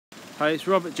Hi, it's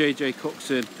Robert JJ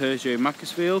Cookson, Peugeot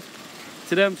Macclesfield.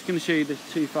 Today I'm just going to show you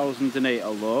this 2008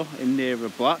 Allure in Nearer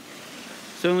Black.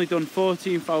 It's only done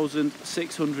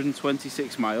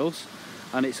 14,626 miles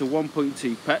and it's a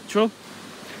 1.2 petrol.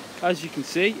 As you can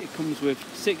see, it comes with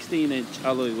 16-inch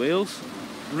alloy wheels,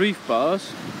 roof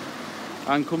bars,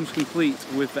 and comes complete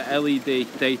with the LED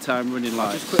daytime running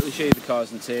lights. I'll just quickly show you the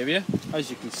car's interior.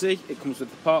 As you can see, it comes with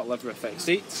the part leather effect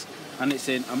seats and it's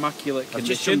in immaculate condition. I've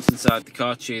just jumped inside the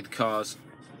car to show you the car's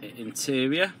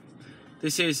interior.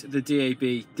 This is the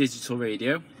DAB digital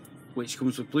radio, which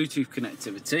comes with Bluetooth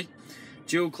connectivity,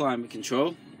 dual climate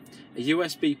control, a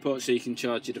USB port so you can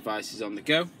charge your devices on the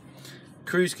go,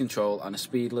 cruise control and a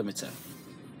speed limiter.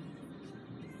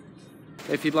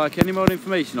 If you'd like any more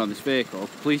information on this vehicle,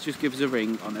 please just give us a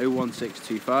ring on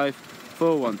 01625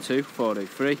 412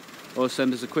 403 or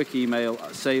send us a quick email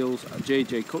at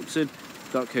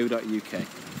sales@jjcookson.co.uk.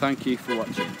 Thank you for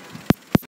watching.